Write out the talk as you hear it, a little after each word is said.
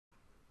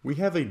We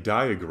have a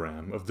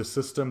diagram of the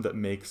system that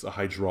makes a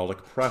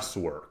hydraulic press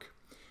work.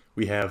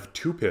 We have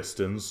two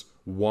pistons,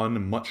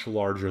 one much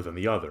larger than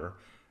the other,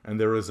 and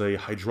there is a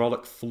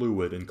hydraulic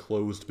fluid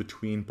enclosed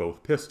between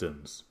both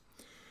pistons.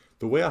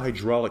 The way a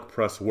hydraulic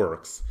press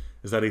works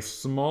is that a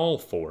small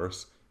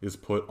force is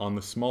put on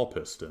the small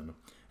piston,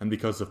 and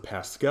because of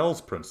Pascal's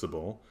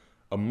principle,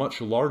 a much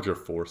larger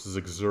force is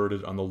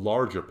exerted on the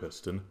larger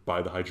piston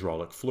by the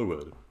hydraulic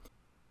fluid.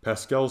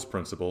 Pascal's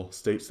principle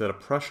states that a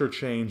pressure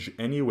change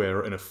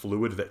anywhere in a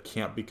fluid that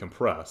can't be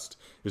compressed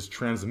is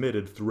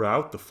transmitted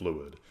throughout the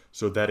fluid,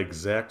 so that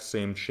exact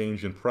same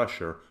change in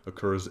pressure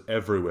occurs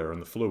everywhere in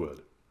the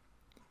fluid.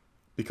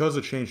 Because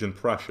a change in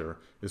pressure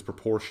is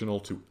proportional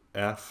to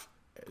F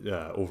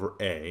over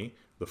A,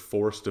 the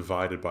force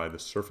divided by the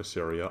surface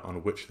area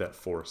on which that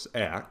force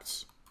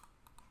acts,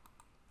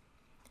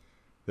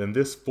 then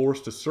this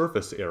force to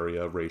surface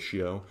area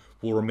ratio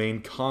will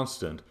remain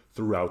constant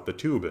throughout the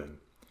tubing.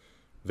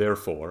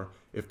 Therefore,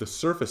 if the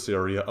surface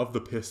area of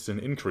the piston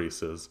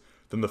increases,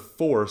 then the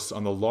force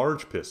on the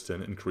large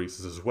piston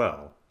increases as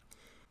well.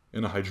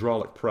 In a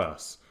hydraulic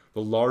press,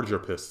 the larger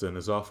piston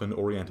is often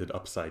oriented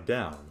upside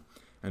down,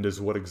 and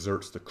is what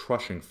exerts the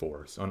crushing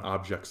force on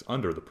objects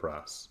under the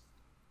press.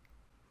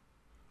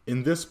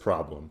 In this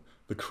problem,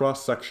 the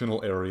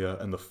cross-sectional area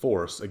and the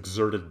force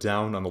exerted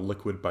down on the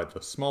liquid by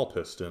the small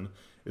piston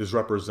is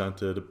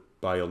represented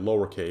by a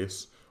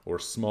lowercase, or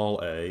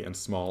small a, and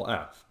small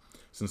f,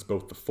 since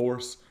both the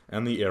force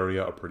and the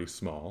area are pretty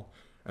small,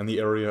 and the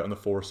area and the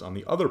force on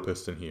the other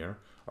piston here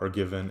are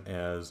given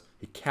as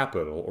a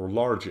capital or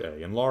large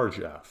A and large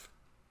F.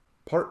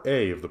 Part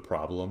A of the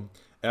problem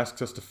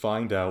asks us to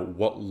find out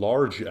what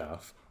large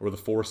F, or the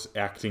force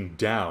acting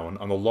down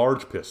on the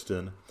large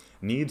piston,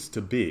 needs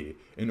to be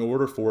in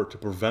order for it to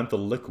prevent the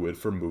liquid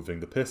from moving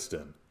the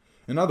piston.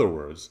 In other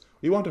words,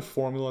 we want a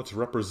formula to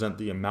represent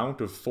the amount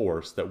of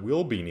force that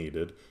will be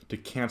needed to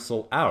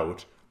cancel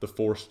out the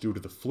force due to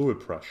the fluid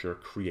pressure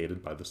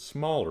created by the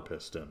smaller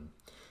piston.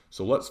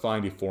 So let's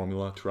find a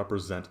formula to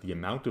represent the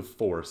amount of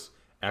force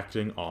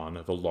acting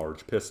on the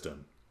large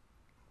piston.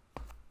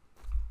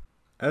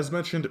 As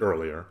mentioned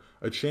earlier,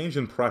 a change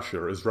in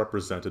pressure is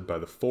represented by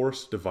the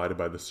force divided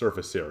by the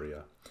surface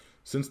area.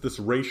 Since this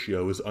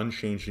ratio is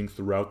unchanging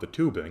throughout the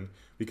tubing,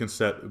 we can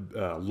set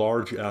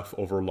large F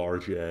over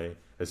large A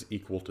as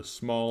equal to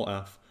small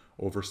f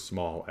over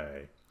small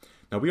a.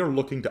 Now we are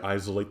looking to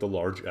isolate the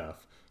large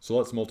F, so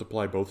let's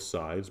multiply both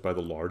sides by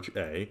the large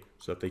A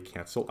so that they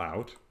cancel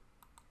out.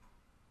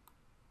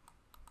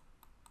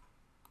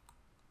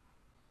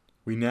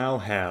 We now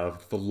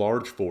have the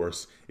large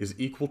force is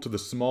equal to the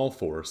small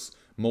force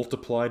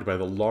multiplied by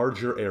the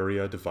larger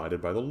area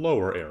divided by the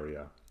lower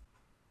area.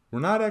 We're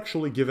not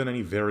actually given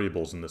any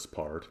variables in this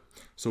part,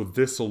 so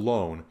this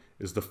alone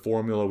is the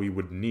formula we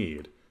would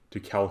need to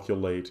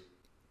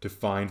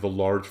find the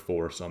large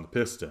force on the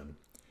piston.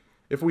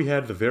 If we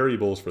had the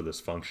variables for this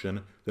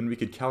function, then we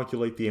could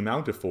calculate the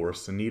amount of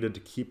force needed to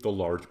keep the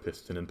large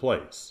piston in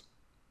place.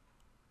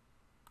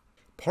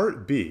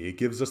 Part B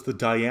gives us the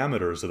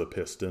diameters of the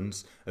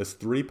pistons as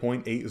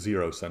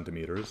 3.80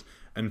 centimeters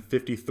and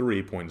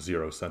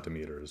 53.0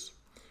 centimeters.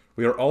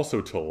 We are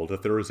also told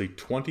that there is a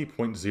 20.0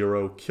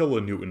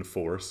 kilonewton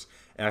force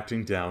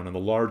acting down on the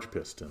large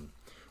piston.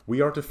 We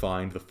are to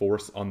find the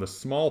force on the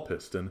small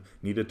piston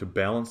needed to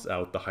balance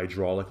out the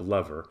hydraulic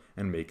lever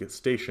and make it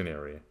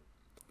stationary.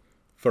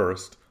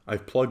 First,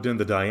 I've plugged in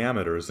the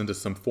diameters into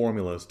some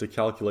formulas to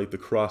calculate the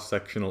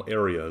cross-sectional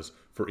areas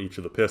for each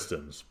of the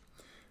pistons.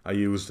 I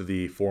used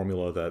the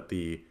formula that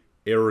the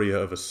area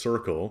of a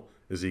circle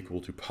is equal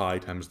to pi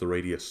times the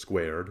radius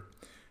squared.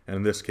 And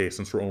in this case,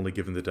 since we're only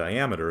given the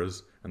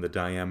diameters, and the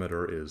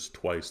diameter is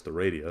twice the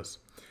radius,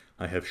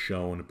 I have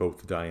shown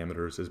both the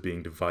diameters as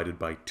being divided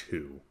by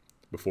 2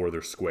 before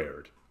they're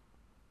squared.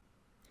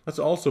 Let's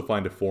also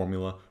find a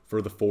formula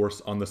for the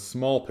force on the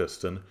small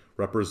piston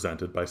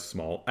represented by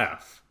small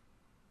f.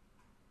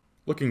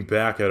 Looking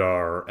back at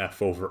our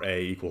F over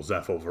A equals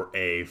F over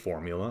A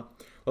formula,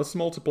 let's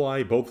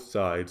multiply both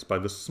sides by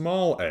the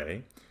small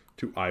a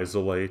to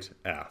isolate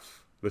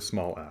F, the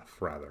small f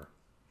rather.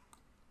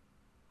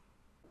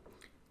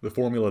 The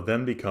formula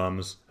then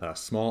becomes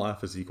small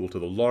f is equal to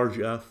the large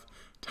F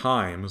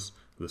times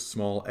the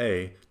small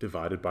a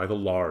divided by the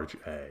large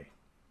A.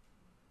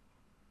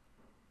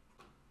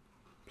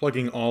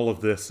 Plugging all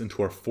of this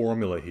into our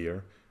formula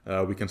here,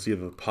 we can see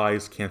that the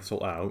pi's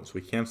cancel out, so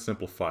we can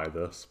simplify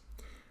this.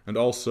 And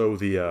also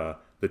the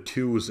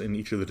 2's in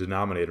each of the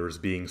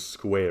denominators being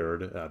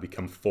squared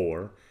become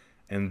 4,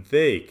 and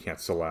they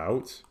cancel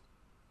out.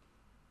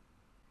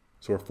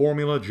 So our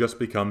formula just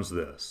becomes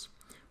this: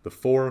 the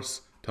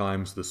force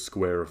times the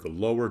square of the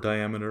lower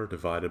diameter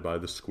divided by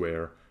the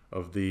square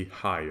of the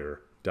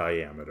higher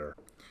diameter,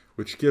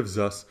 which gives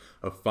us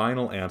a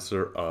final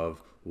answer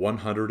of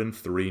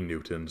 103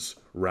 newtons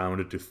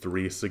rounded to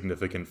 3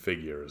 significant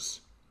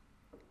figures.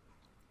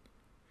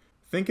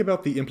 Think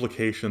about the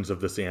implications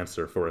of this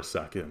answer for a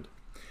second.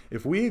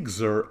 If we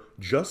exert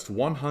just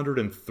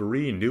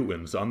 103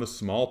 newtons on the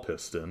small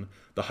piston,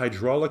 the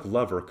hydraulic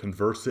lever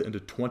converts it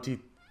into 20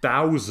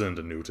 1,000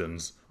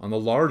 newtons on the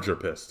larger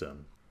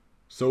piston.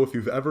 So if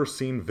you've ever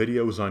seen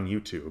videos on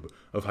YouTube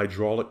of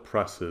hydraulic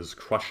presses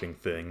crushing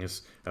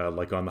things,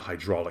 like on the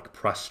hydraulic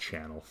press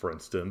channel, for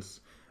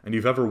instance, and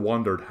you've ever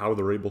wondered how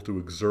they're able to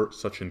exert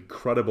such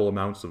incredible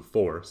amounts of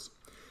force,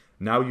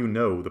 now you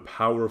know the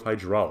power of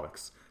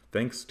hydraulics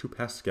thanks to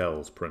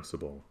Pascal's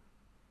principle.